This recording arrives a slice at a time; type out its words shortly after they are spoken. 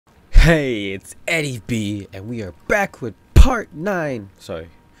Hey, it's Eddie B, and we are back with part 9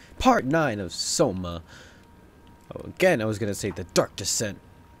 of SOMA. Oh, again, I was gonna say the Dark Descent,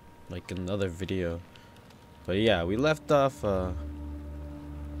 like in another video. But yeah, we left off, finding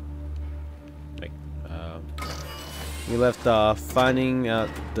out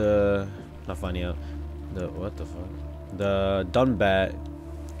what the fuck? The Dunbat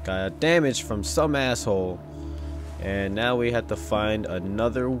got damaged from some asshole. And now we have to find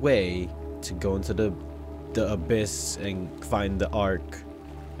another way to go into the abyss and find the Ark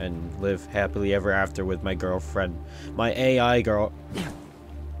and live happily ever after with my girlfriend. My AI girl.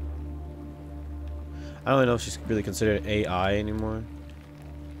 I don't know if she's really considered AI anymore.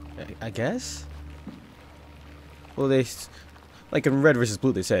 I guess? Well, like in Red vs.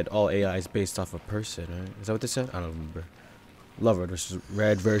 Blue, they said all AI is based off a person, right? Is that what they said? I don't remember. Love Red versus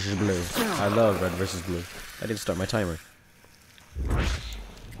Blue. I love Red versus Blue. I didn't start my timer.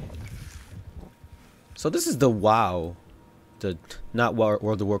 So this is the WoW, not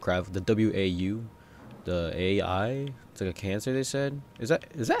World of Warcraft, the WAU, the AI. It's like a cancer. They said. Is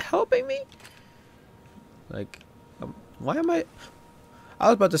that helping me? Like, why am I? I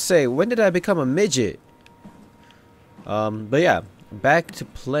was about to say, when did I become a midget? But yeah, back to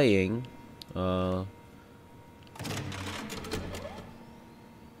playing. Huh?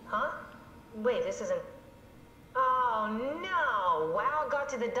 Wait, this isn't... Oh, no! WoW got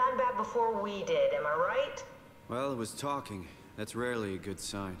to the Dunbat before we did, am I right? Well, it was talking. That's rarely a good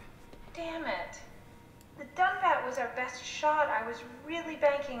sign. Damn it. The Dunbat was our best shot. I was really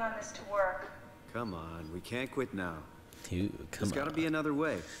banking on this to work. Come on, we can't quit now. There's gotta be another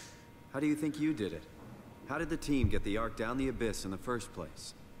way. How do you think you did it? How did the team get the Ark down the abyss in the first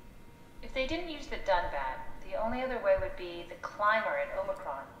place? If they didn't use the Dunbat, the only other way would be the climber at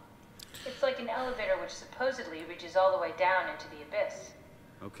Omicron. It's like an elevator which supposedly reaches all the way down into the abyss.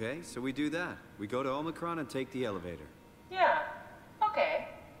 Okay, so we do that. We go to Omicron and take the elevator. Yeah, okay.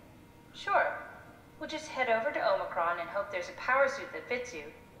 Sure. We'll just head over to Omicron and hope there's a power suit that fits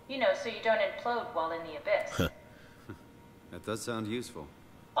you. You know, so you don't implode while in the abyss. That does sound useful.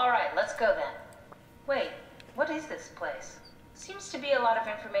 Alright, let's go then. Wait, what is this place? Seems to be a lot of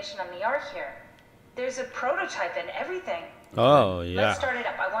information on the Ark here. There's a prototype and everything. Oh, yeah. Let's start it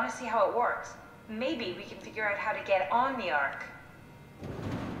up. I want to see how it works. Maybe we can figure out how to get on the Ark.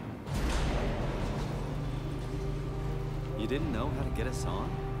 You didn't know how to get us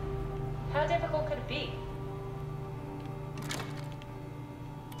on? How difficult could it be?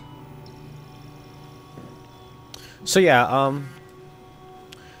 So yeah,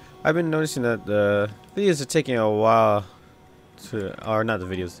 I've been noticing that the videos are taking a while or not the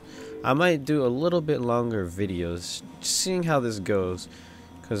videos. I might do a little bit longer videos, just seeing how this goes,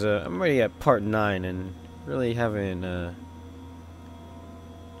 because I'm already at part 9 and really haven't.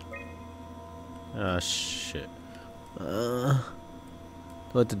 Oh shit.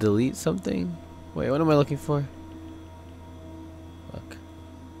 What, to delete something? Wait, what am I looking for? Look.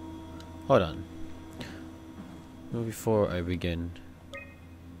 Hold on. Before I begin.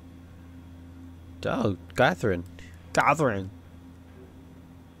 Oh, Catherine.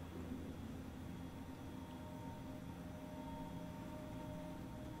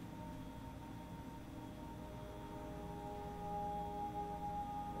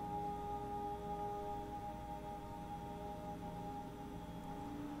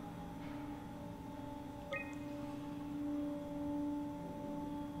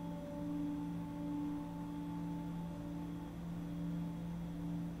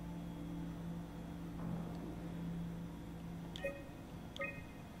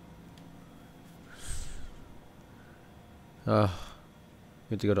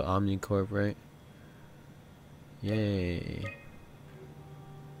 We have to go to Omnicorp, right? Yay.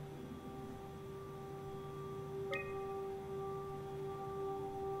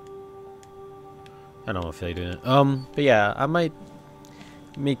 I don't feel like doing it. But yeah, I might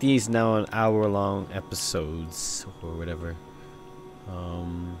make these now an hour-long episodes or whatever.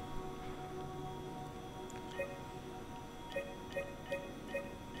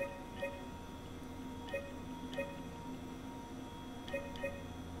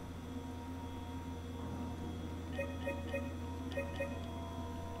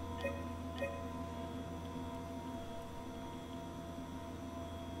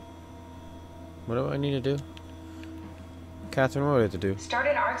 What do I need to do? Catherine, what do I have to do? Start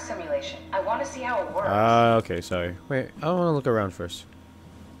an Ark simulation. I want to see how it works. Okay, sorry. Wait, I want to look around first.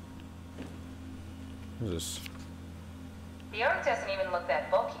 What is this? The Ark doesn't even look that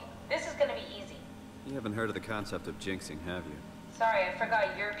bulky. This is going to be easy. You haven't heard of the concept of jinxing, have you? Sorry, I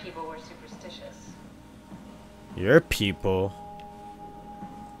forgot your people were superstitious. Your people?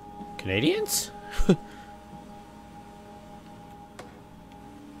 Canadians? Is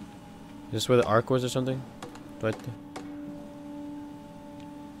this where the Ark was or something? Right there?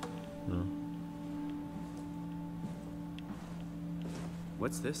 No.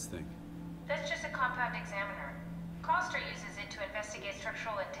 What's this thing? That's just a compound examiner. Coster uses it to investigate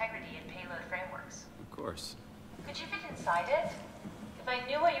structural integrity in payload frameworks. Of course. Could you fit inside it? If I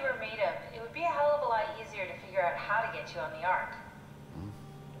knew what you were made of, it would be a hell of a lot easier to figure out how to get you on the Ark.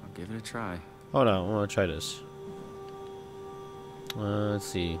 I'll give it a try. Hold on, I want to try this. Let's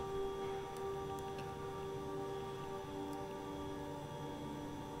see.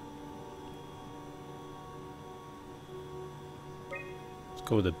 Let's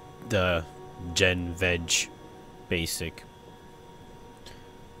go with the Gen Veg basic.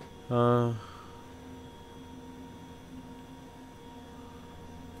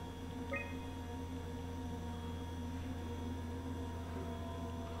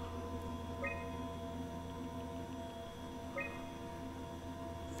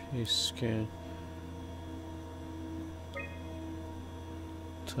 Face scan.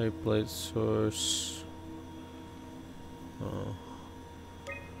 Type light source. Oh.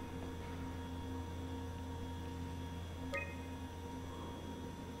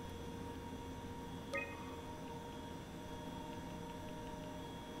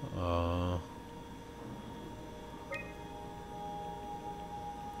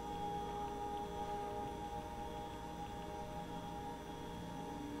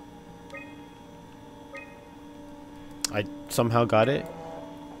 I somehow got it.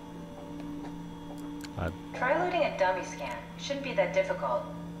 Try loading a dummy scan. Shouldn't be that difficult.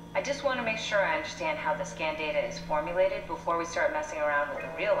 I just want to make sure I understand how the scan data is formulated before we start messing around with the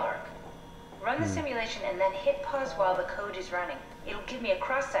real Ark. Run the simulation and then hit pause while the code is running. It'll give me a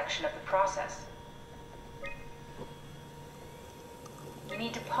cross-section of the process. You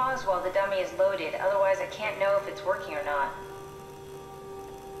need to pause while the dummy is loaded, otherwise I can't know if it's working or not.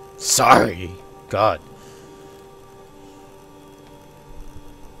 Sorry. God.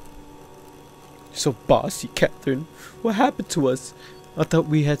 So bossy, Catherine. What happened to us? I thought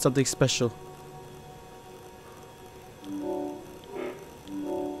we had something special.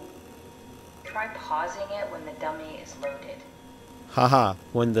 Try pausing it when the dummy is loaded. Haha,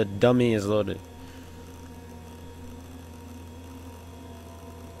 when the dummy is loaded.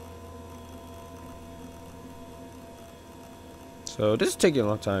 So this is taking a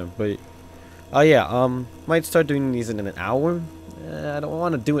long time, but oh yeah, might start doing these in an hour. I don't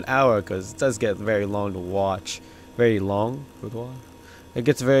want to do an hour because it does get very long to watch. Very long for the watch. It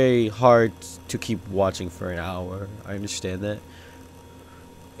gets very hard to keep watching for an hour. I understand that.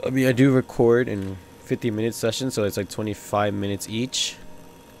 I mean, I do record in 50-minute sessions, so it's like 25 minutes each.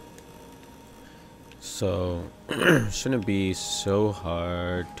 So shouldn't be so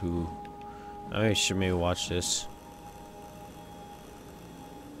hard to. I should maybe watch this.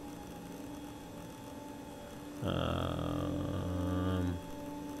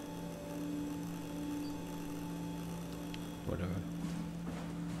 Whatever.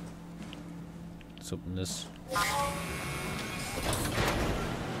 Let's open this.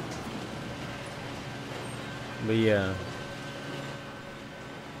 But yeah.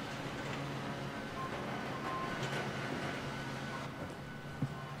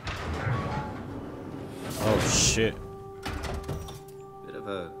 Oh shit. Bit of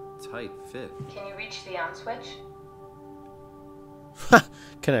a tight fit. Can you reach the on switch?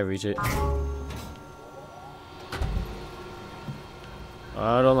 Can I reach it?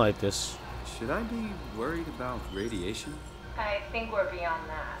 I don't like this. Should I be worried about radiation? I think we're beyond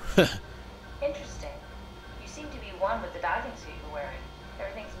that. Interesting. You seem to be one with the diving suit you're wearing.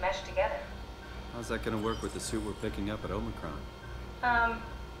 Everything's meshed together. How's that gonna work with the suit we're picking up at Omicron?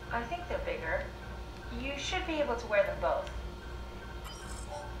 I think they're bigger. You should be able to wear them both.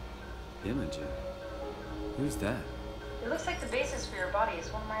 Imogen? Who's that? It looks like the basis for your body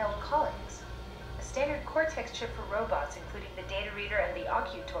is one of my old colleagues. A standard Cortex chip for robots, including the data reader and the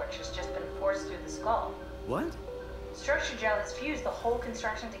OcuTorch, has just been forced through the skull. What? Structure gel has fused the whole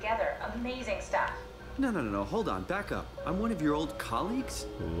construction together. Amazing stuff. No, hold on, back up. I'm one of your old colleagues?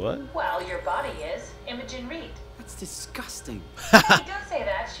 What? Well, your body is. Imogen Reed. That's disgusting. Hey, don't say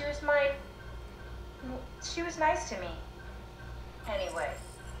that. She was nice to me. Anyway.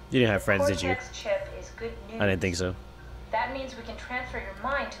 You didn't have friends, did you? Cortex chip is good news. I didn't think so. That means we can transfer your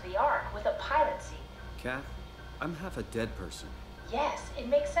mind to the Ark with a pilot seat. Kath, I'm half a dead person. Yes, it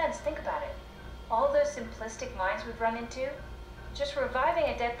makes sense. Think about it. All those simplistic minds we've run into, just reviving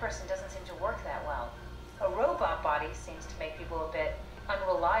a dead person doesn't seem to work that well. A robot body seems to make people a bit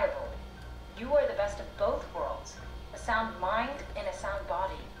unreliable. You are the best of both worlds. A sound mind and a sound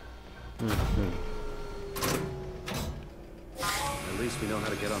body. At least we know how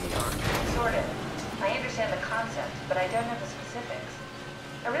to get on the ark. Sort of. I understand the concept, but I don't know the specifics.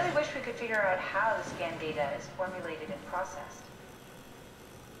 I really wish we could figure out how the scan data is formulated and processed.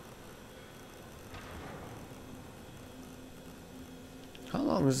 How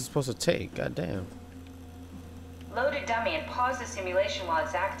long is it supposed to take? God damn. Load a dummy and pause the simulation while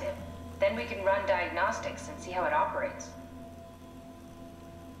it's active. Then we can run diagnostics and see how it operates.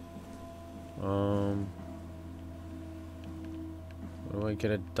 Where do I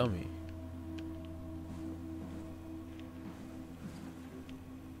get a dummy?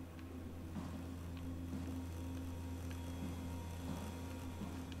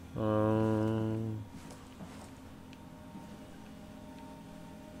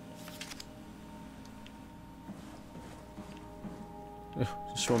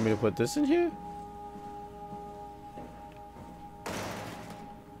 Just want me to put this in here?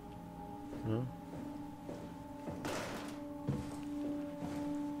 No.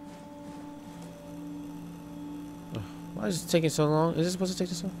 Why is it taking so long? Is it supposed to take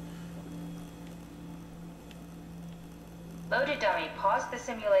this long? Load a dummy, pause the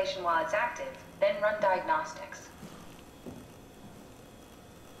simulation while it's active, then run diagnostics.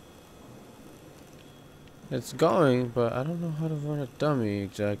 It's going, but I don't know how to run a dummy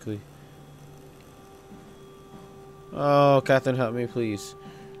exactly. Oh, Catherine, help me, please.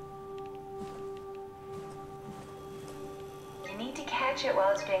 You need to catch it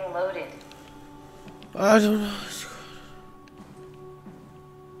while it's being loaded. I don't know.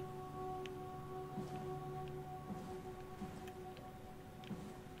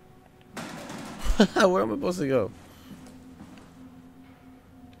 Where am I supposed to go?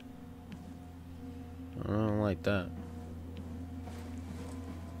 I don't like that.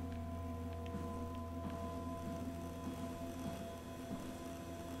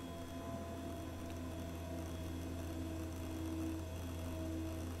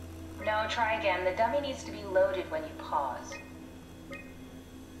 No, try again. The dummy needs to be loaded when you pause.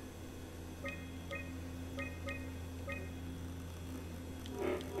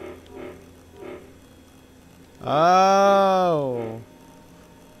 Oh.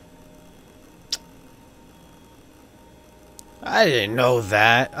 I didn't know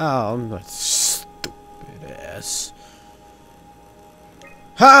that. Oh, I'm a stupid ass.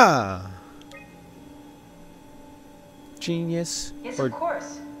 Ha! Genius. Yes, Or of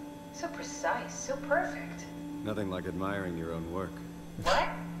course. So precise, so perfect. Nothing like admiring your own work. What?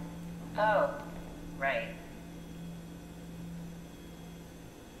 Oh, right.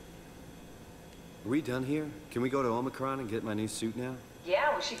 Are we done here? Can we go to Omicron and get my new suit now?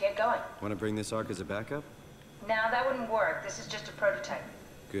 Yeah, we should get going. Want to bring this ark as a backup? No, that wouldn't work. This is just a prototype.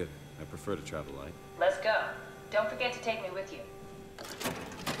 Good. I prefer to travel light. Let's go. Don't forget to take me with you.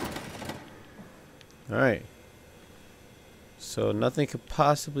 Alright. So nothing could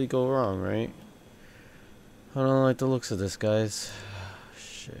possibly go wrong, right? I don't like the looks of this, guys.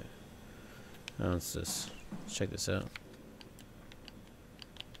 Shit. Oh, what's this? Let's check this out.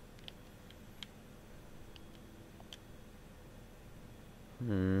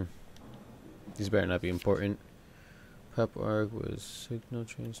 These better not be important. Pep arc was signal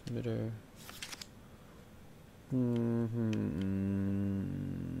transmitter.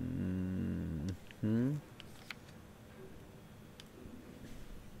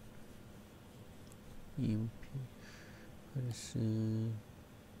 EMP.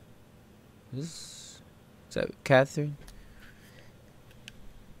 Is that Catherine?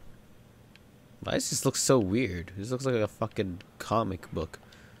 Why does this look so weird? This looks like a fucking comic book.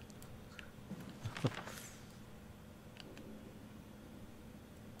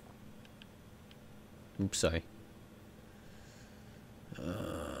 Oops, sorry.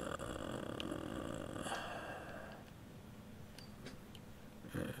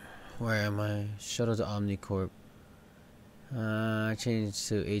 Where am I? Shuttle to Omnicorp. Change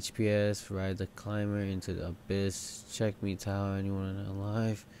to HPS. Ride the climber into the abyss. Check me tower. Anyone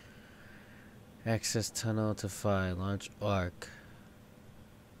alive? Access tunnel to fire. Launch arc.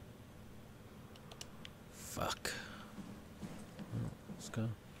 Fuck. Let's go.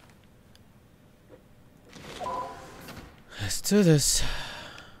 Let's do this.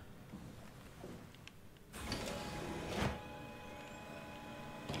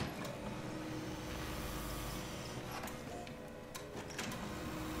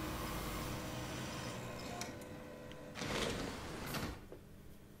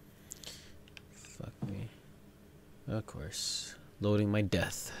 Fuck me. Of course. Loading my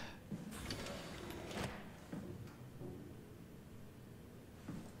death.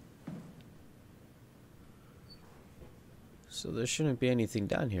 So there shouldn't be anything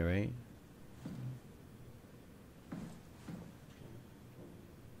down here, right?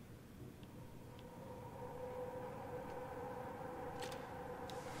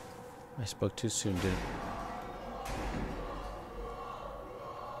 I spoke too soon, dude.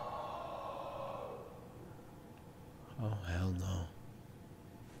 Oh, hell no.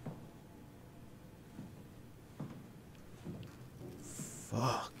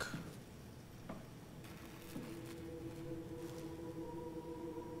 Fuck.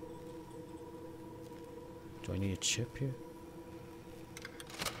 Do I need a chip here?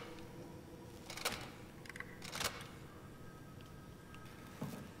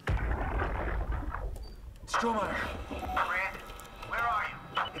 Stromeyer. Brand, where are you?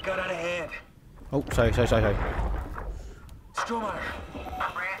 It got out of hand. Oh, sorry. Stromeyer.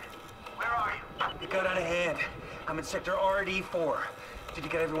 Brand, where are you? It got out of hand. I'm in sector RD4. Did you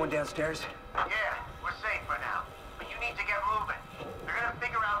get everyone downstairs? Yeah, we're safe for now. But you need to get moving. They're gonna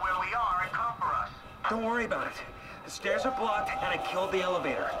figure out where we are and come for us. Don't worry about it. The stairs are blocked, and I killed the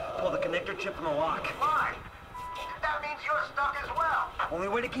elevator. Pull the connector chip from the lock. Why? That means you're stuck as well. Only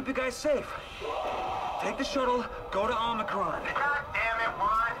way to keep you guys safe. Take the shuttle, go to Omicron. God damn it,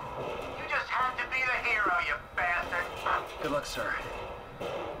 Juan. You just had to be the hero, you bastard. Good luck, sir.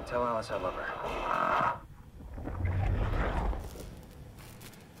 Tell Alice I love her.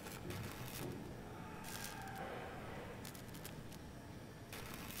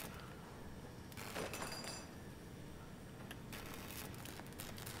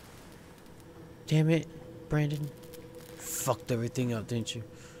 Damn it, Brandon. Fucked everything up, didn't you?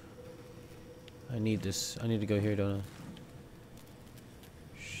 I need this. I need to go here, don't I?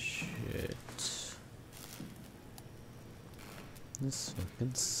 Shit. This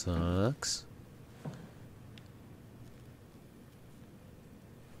fucking sucks.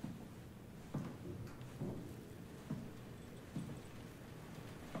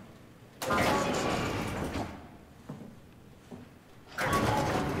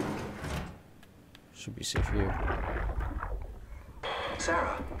 Should be safe here.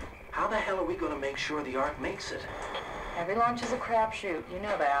 Sarah, how the hell are we going to make sure the Ark makes it? Every launch is a crapshoot, you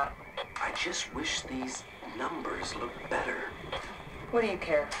know that. I just wish these numbers looked better. What do you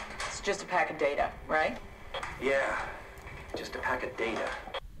care? It's just a pack of data, right? Yeah, just a pack of data.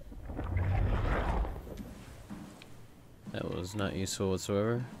 That was not useful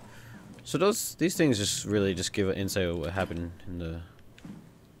whatsoever. So these things just really just give an insight of what happened in the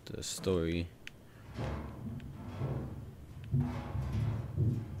story.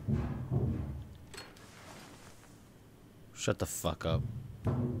 Shut the fuck up.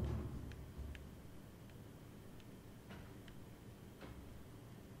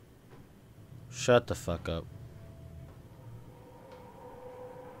 Shut the fuck up.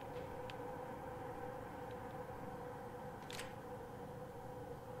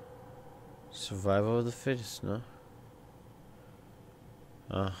 Survival of the fittest, no?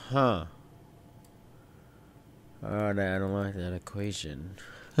 Uh-huh. Alright, I don't like that equation.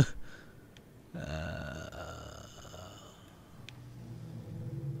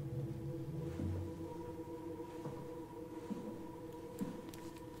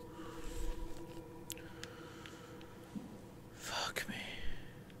 Fuck me.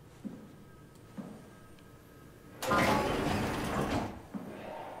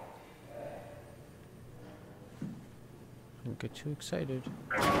 Don't get too excited.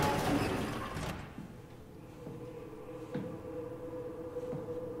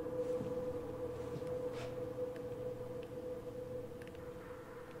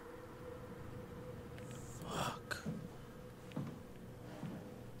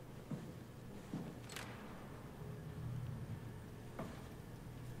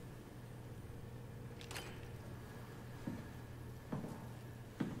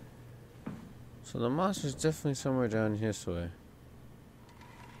 So the monster's definitely somewhere down this way.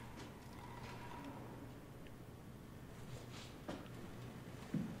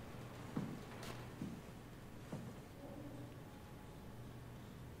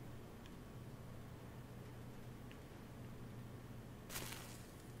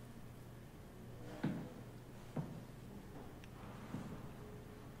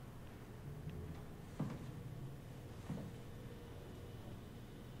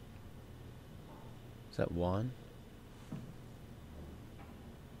 Is that Juan?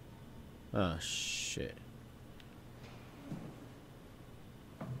 Oh shit.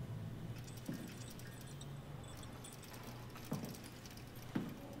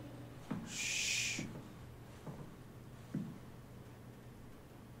 Shh.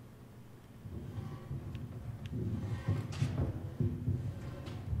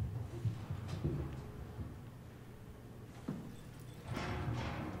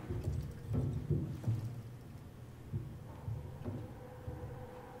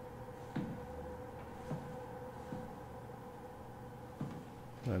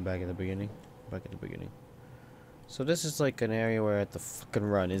 back at the beginning. Back at the beginning. So this is like an area where at the fucking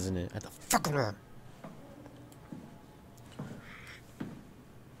run, isn't it? At the fucking run.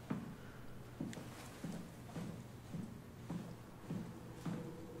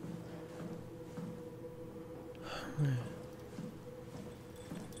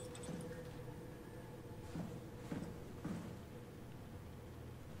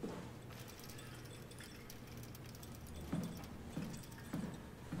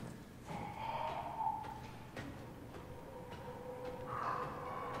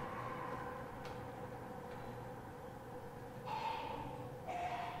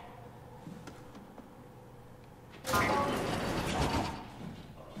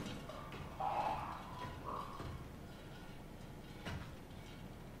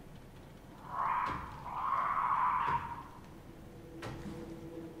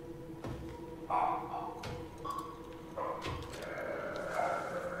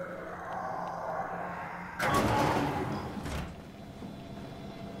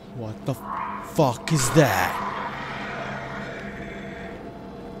 What the fuck is that?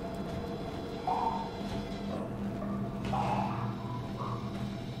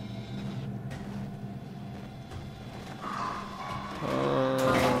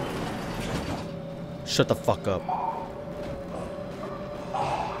 Shut the fuck up.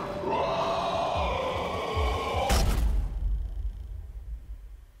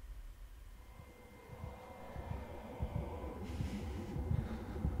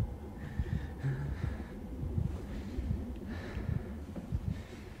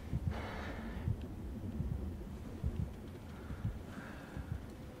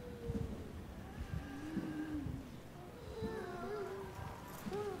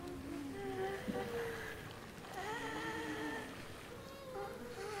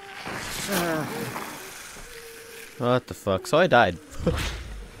 What the fuck? So I died.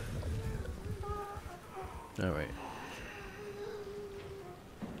 Alright.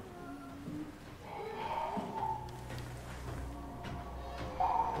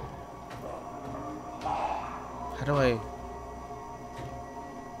 How do I...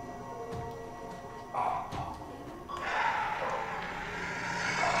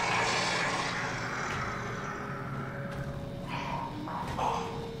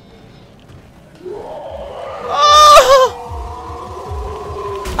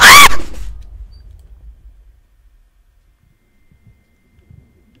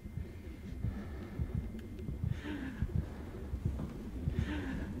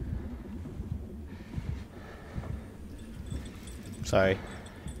 Sorry.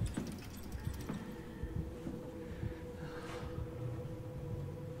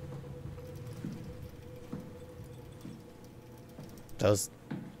 That was...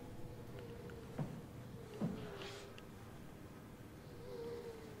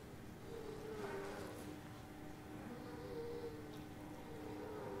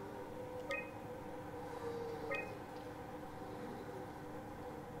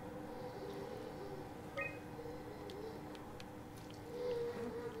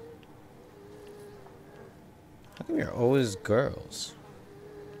 How come you're always girls?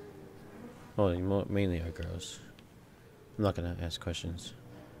 Oh, you mainly are girls. I'm not gonna ask questions.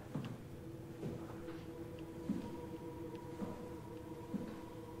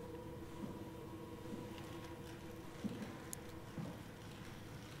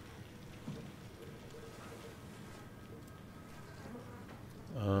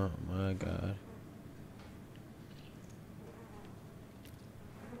 Oh my god.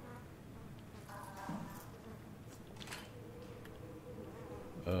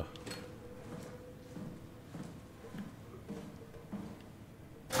 Ugh.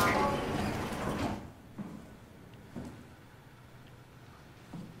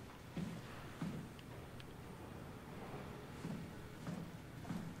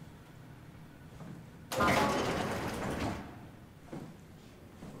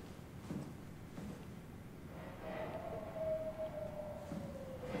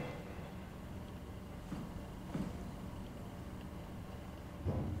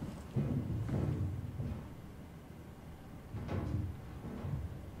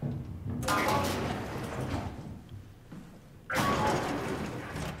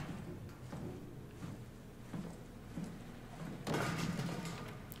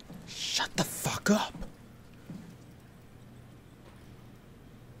 Shut the fuck up.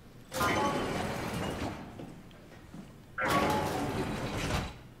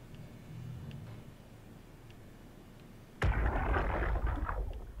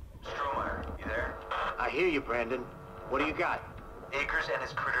 Stromeyer, you there? I hear you, Brandon. What do you got? Akers and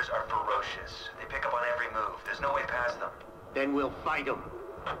his critters are ferocious. They pick up on every move. There's no way past them. Then we'll fight them.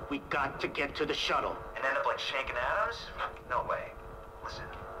 We got to get to the shuttle. And end up like Shank and Adams? No way. Listen,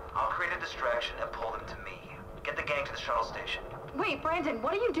 I'll create a distraction and pull them to me. Get the gang to the shuttle station. Wait, Brandon,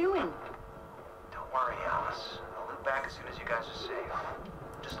 what are you doing? Don't worry, Alice. I'll loop back as soon as you guys are safe.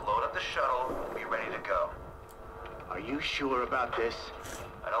 Just load up the shuttle and be ready to go. Are you sure about this?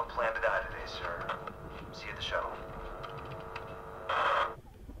 I don't plan to die today, sir. See you at the shuttle.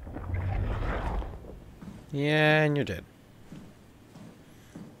 Yeah, and you're dead.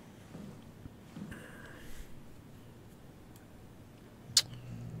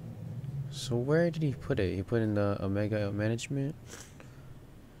 So where did he put it? He put it in the Omega management?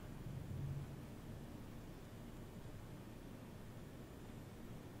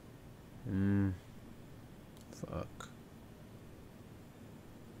 Fuck.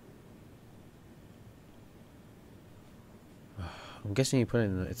 I'm guessing he put it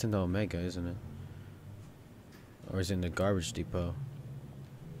in the, it's in the Omega, isn't it? Or is it in the garbage depot?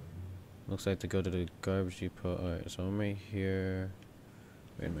 Looks like to go to the garbage depot. Alright, so I'm right here.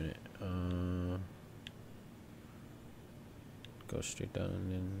 Wait a minute. Go straight down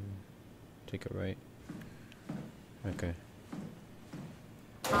and then take a right. Okay.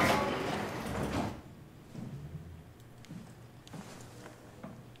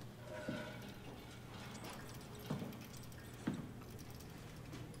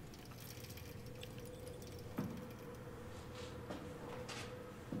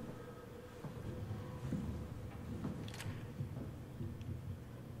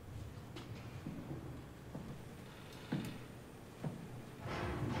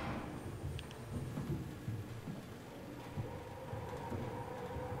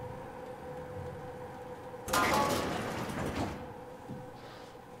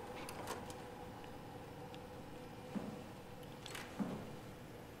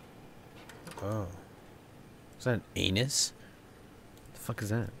 Oh. Is that an anus? What the fuck is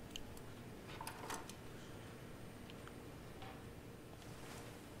that?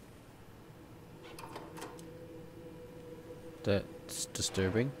 That's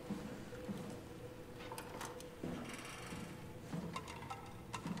disturbing.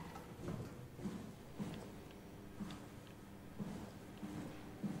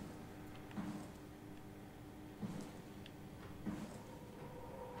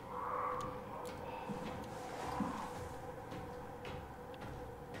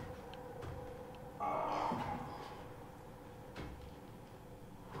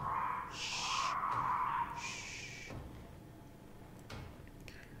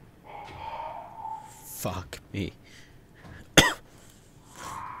 Fuck me.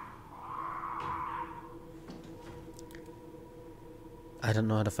 I don't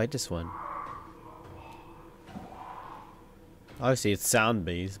know how to fight this one. Obviously it's sound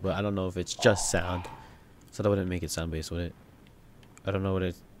based, but I don't know if it's just sound. So that wouldn't make it sound based, would it? I don't know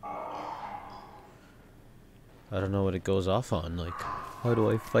what it goes off on. Like, how do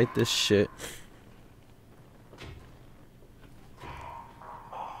I fight this shit?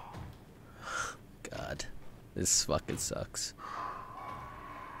 God, this fucking sucks.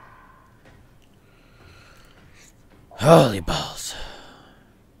 Holy balls.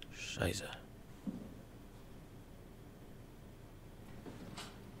 Scheiße.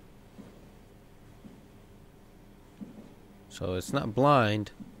 So it's not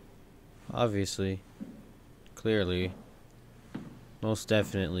blind. Obviously. Clearly. Most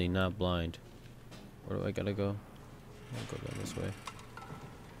definitely not blind. Where do I gotta go? I'll go down this way.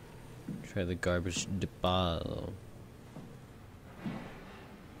 Try the garbage depot.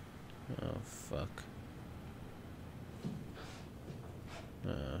 Oh, fuck.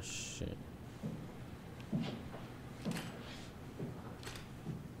 Oh, shit.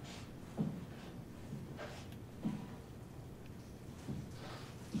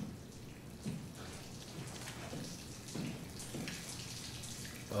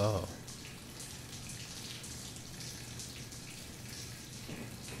 Oh.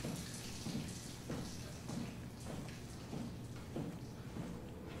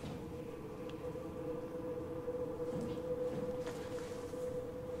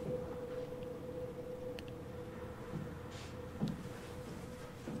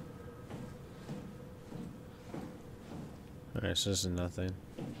 Alright, so this is nothing.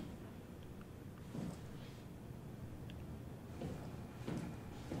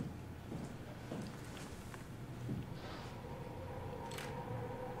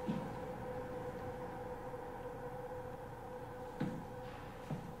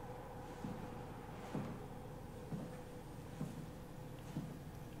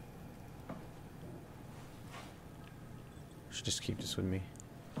 Should just keep this with me.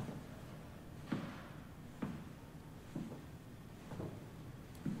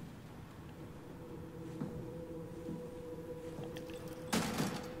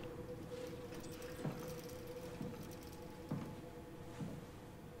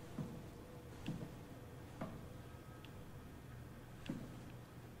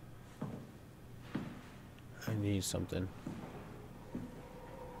 need something.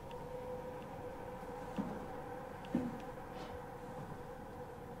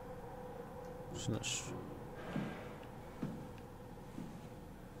 It's not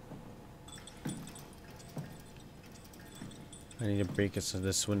I need to break it to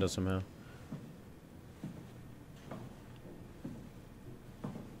this window somehow.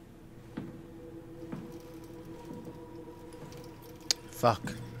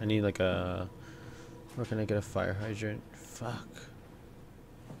 Fuck. I need like a... Where can I get a fire hydrant? Fuck.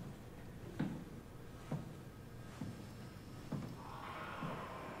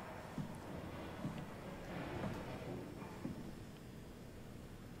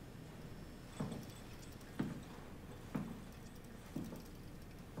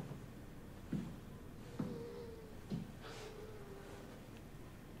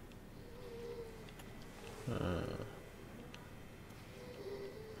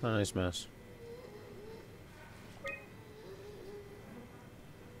 Oh, nice mess.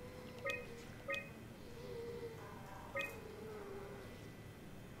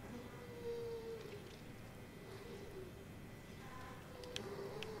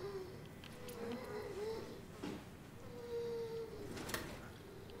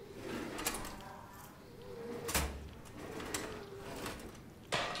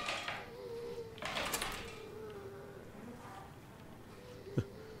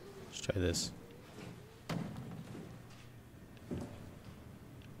 Let's try this.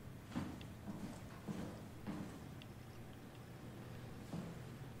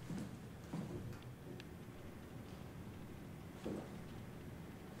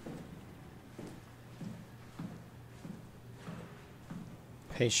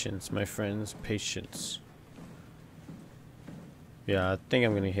 Patience, my friends, patience. Yeah, I think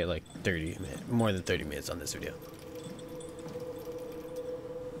I'm gonna hit like 30 minutes, more than 30 minutes on this video.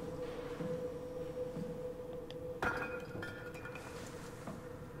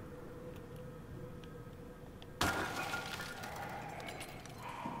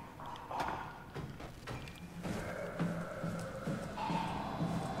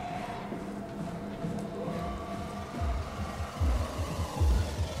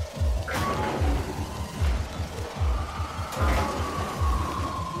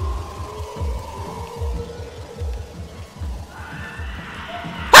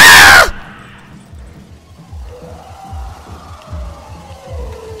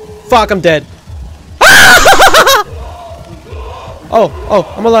 Fuck, I'm dead.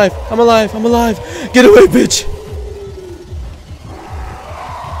 Oh, I'm alive. I'm alive. I'm alive. Get away, bitch.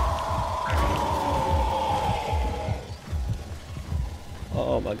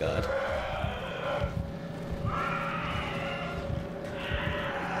 Oh my god.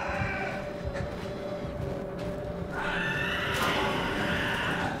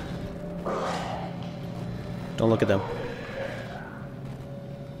 Don't look at them.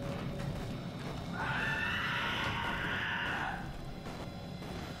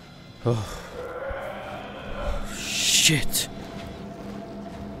 Oh. Shit.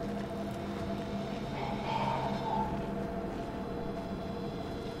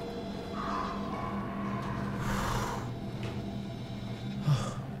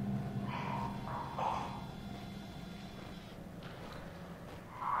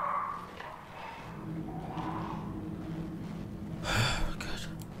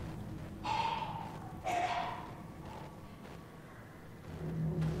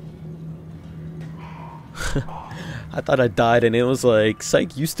 I thought I died and it was like,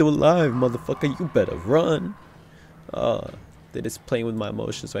 psych, you still alive, motherfucker, you better run. They're just playing with my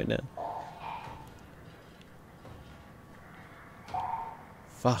emotions right now.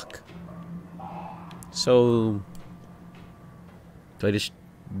 Fuck. So, do I just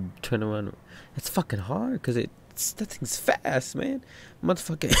turn around? It's fucking hard because that thing's fast, man.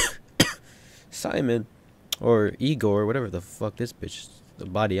 Motherfucking Simon or Igor or whatever the fuck this bitch, the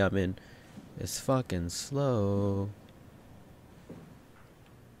body I'm in, is fucking slow.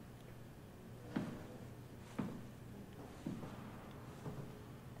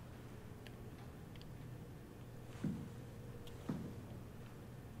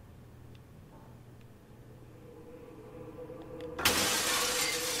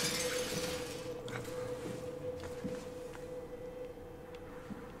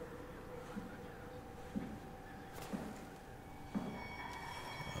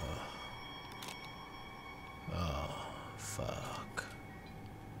 Fuck.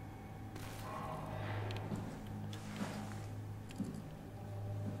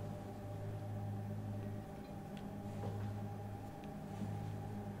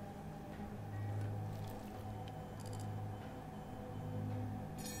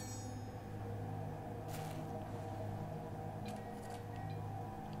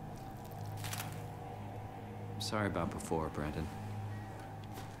 Sorry about before, Brandon.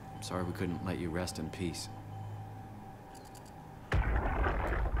 I'm sorry we couldn't let you rest in peace.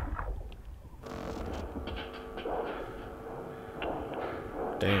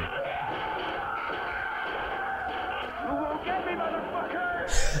 Damn. You won't get me,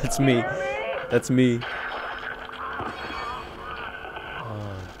 motherfucker! That's me. That's me.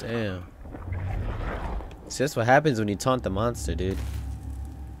 Oh, damn. See, that's what happens when you taunt the monster, dude.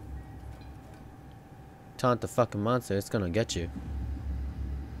 Taunt the fucking monster, it's gonna get you.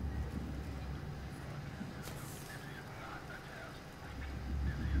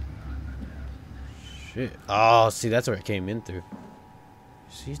 Shit. Oh, see, that's where it came in through.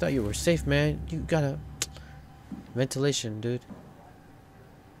 So you thought you were safe, man. You gotta... Ventilation, dude.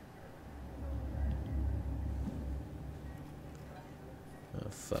 Oh,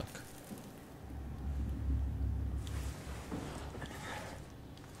 fuck.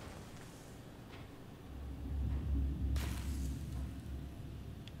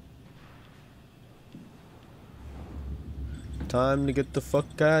 Time to get the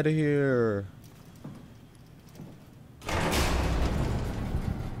fuck out of here.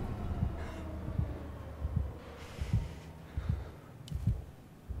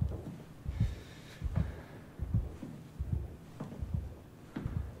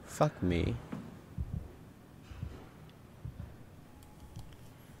 Fuck me.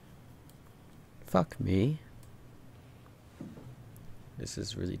 Fuck me. This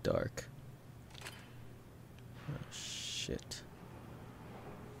is really dark. Oh, shit.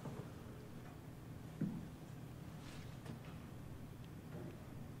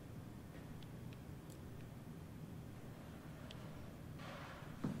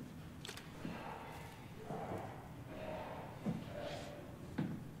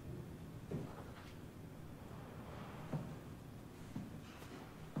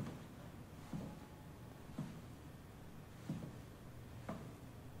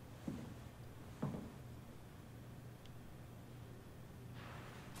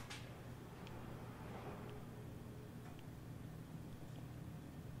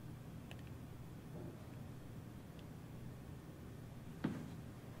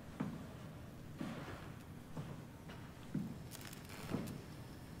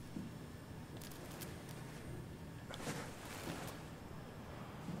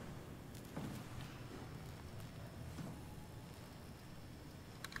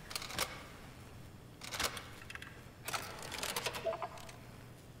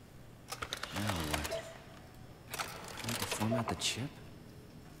 Format the chip?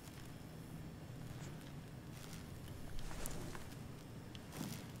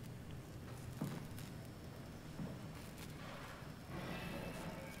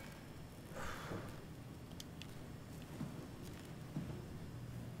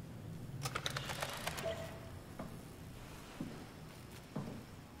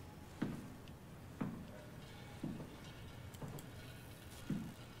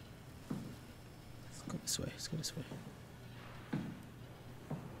 Let's go this way. Let's go this way.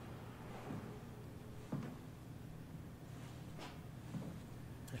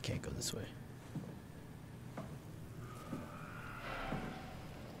 I can't go this way.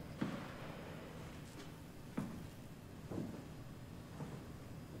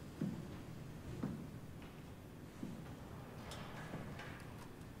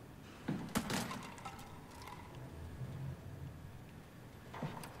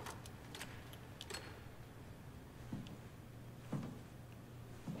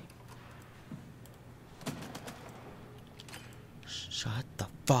 Shut the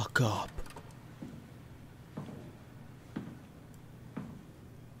fuck up.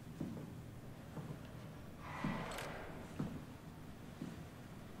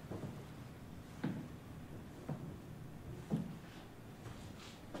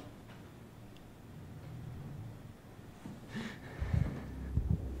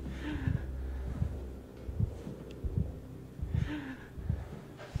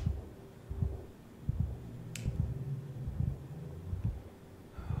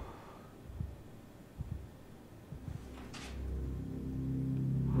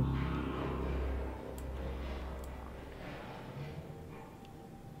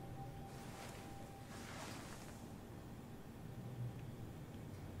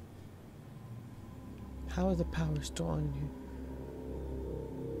 How are the powers still on you?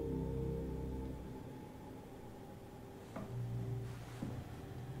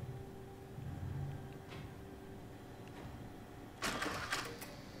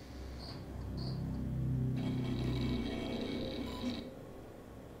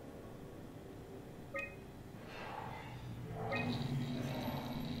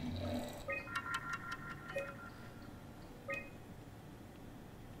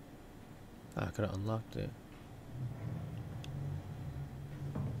 I could have unlocked it.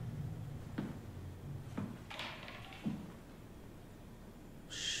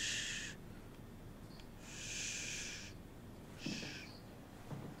 Shh. Shh. Shh.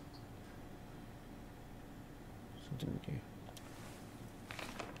 Something here.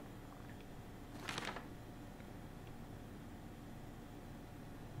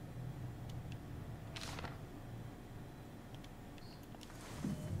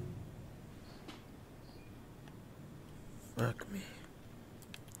 Fuck me.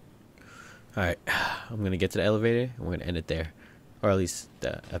 Alright, I'm gonna get to the elevator and we're gonna end it there. Or at least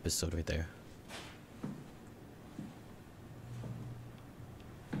the episode right there.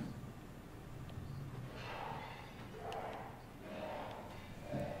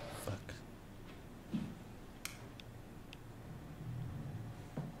 Fuck.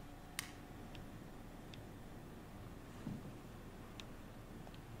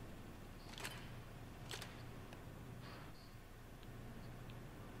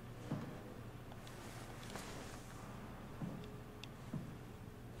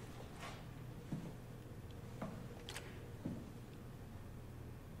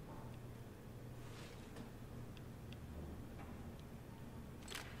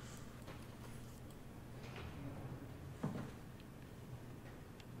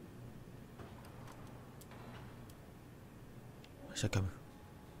 Where's that coming?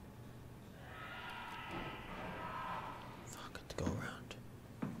 Fuck, got to go around.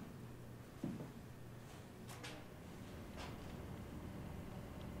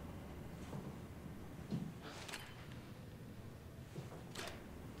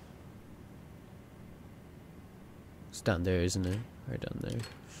 It's down there, isn't it? Right down there.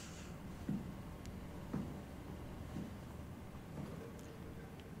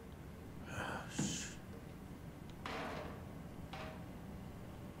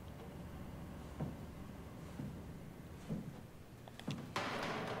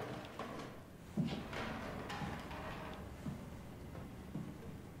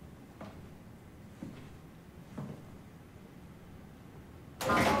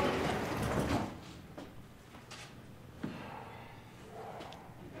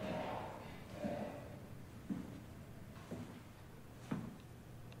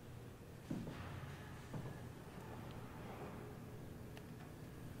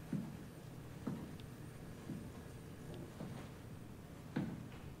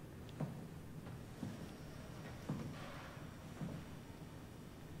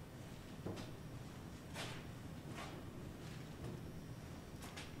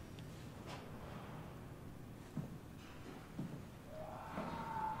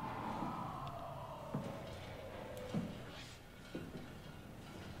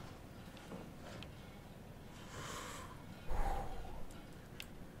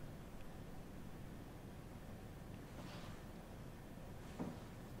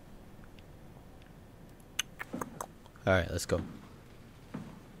 Alright, let's go.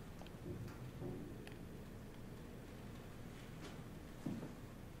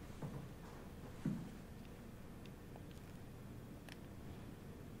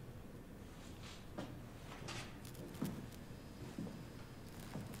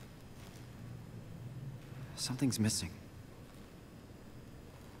 Something's missing.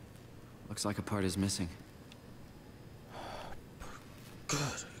 Looks like a part is missing. God,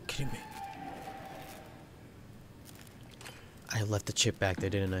 are you kidding me? I left the chip back there,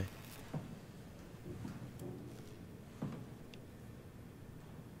 didn't I?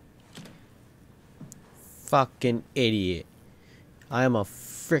 Fucking idiot. I am a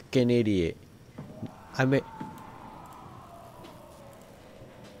freaking idiot. I made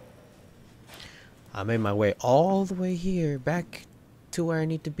my way all the way here, back to where I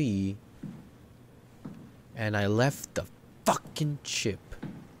need to be. And I left the fucking chip.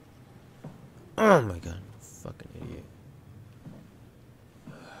 Oh my god, fucking idiot.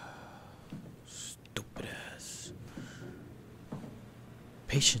 Stupid ass.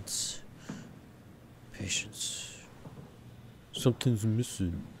 Patience. Patience. Something's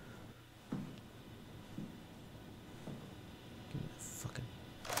missing. Give me the fucking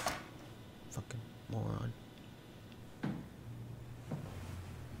moron.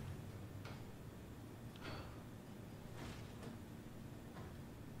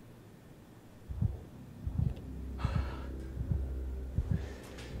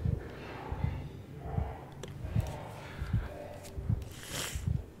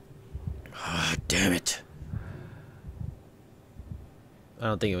 Damn it. I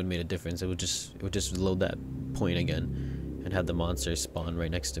don't think it would make a difference. It would just load that point again and have the monster spawn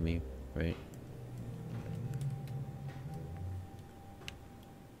right next to me, right?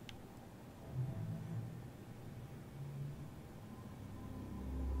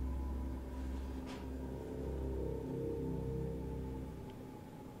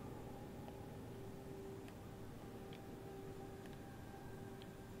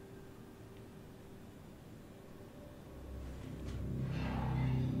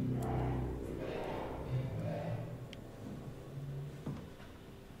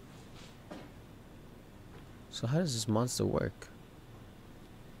 So how does this monster work?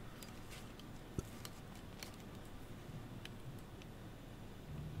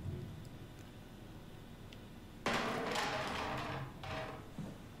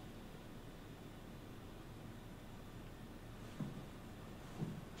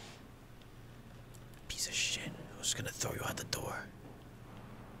 Piece of shit. I was gonna throw you out the door.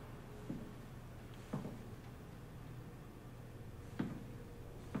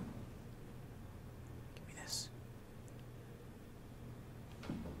 Give me this.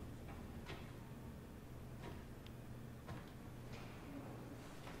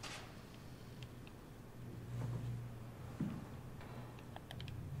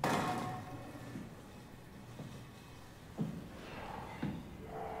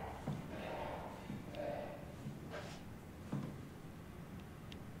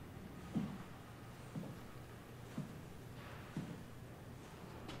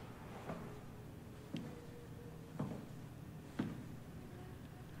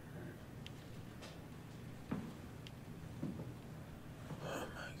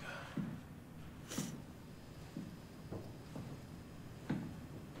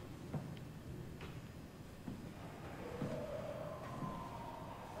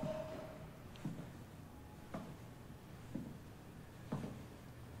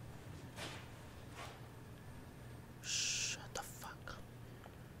 Shut the fuck up.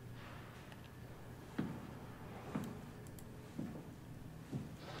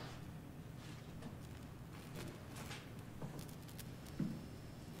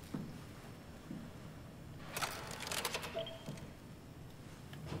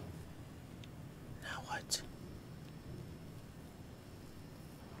 Now what?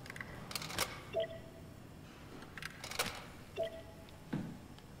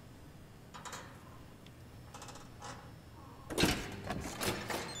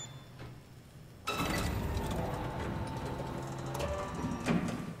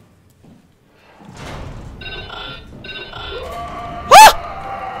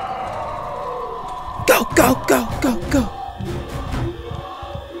 Go, go, go, go, go.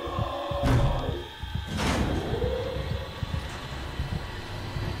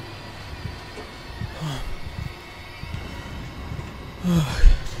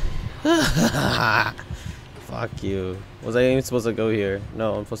 Fuck you. Was I even supposed to go here?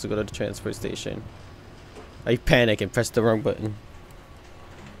 No, I'm supposed to go to the transfer station. I panic and press the wrong button.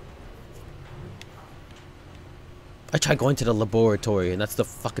 I tried going to the laboratory and that's the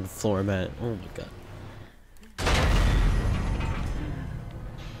fucking floor mat. Oh my god.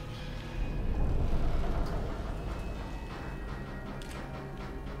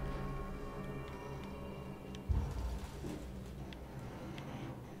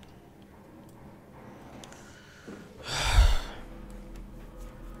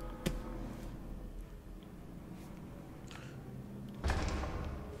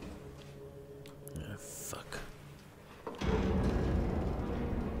 Fuck.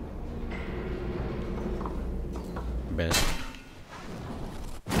 Best.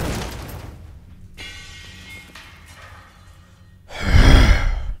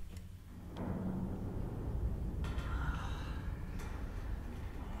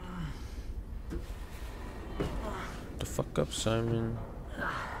 The fuck up, Simon.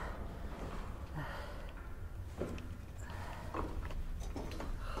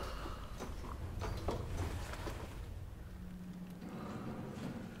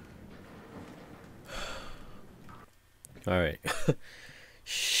 Alright.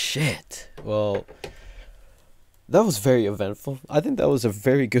 Shit. Well, that was very eventful. I think that was a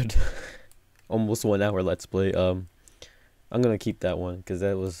very good almost 1 hour let's play. I'm gonna keep that one because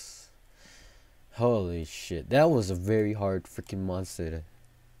that was, holy shit, that was a very hard freaking monster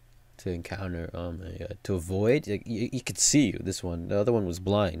to encounter, to avoid. Like, you could see this one. The other one was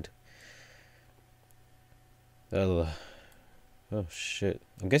blind. Oh shit.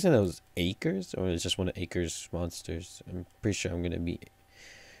 I'm guessing that was Acres, or it's just one of Acres' monsters. I'm pretty sure I'm gonna meet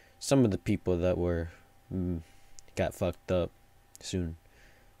some of the people that were got fucked up soon.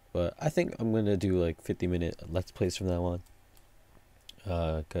 But I think I'm gonna do like 50-minute let's plays from now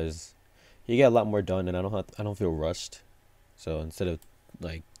on. Cause you get a lot more done and I don't feel rushed. So instead of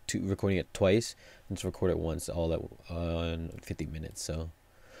like recording it twice, I just record it once all at 50 minutes. So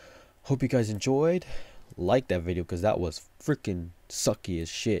hope you guys enjoyed. Like that video because that was freaking sucky as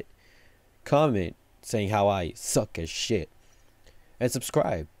shit. Comment saying how I suck as shit, and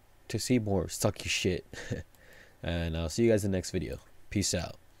subscribe to see more sucky shit. And I'll see you guys in the next video. Peace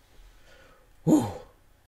out. Woo.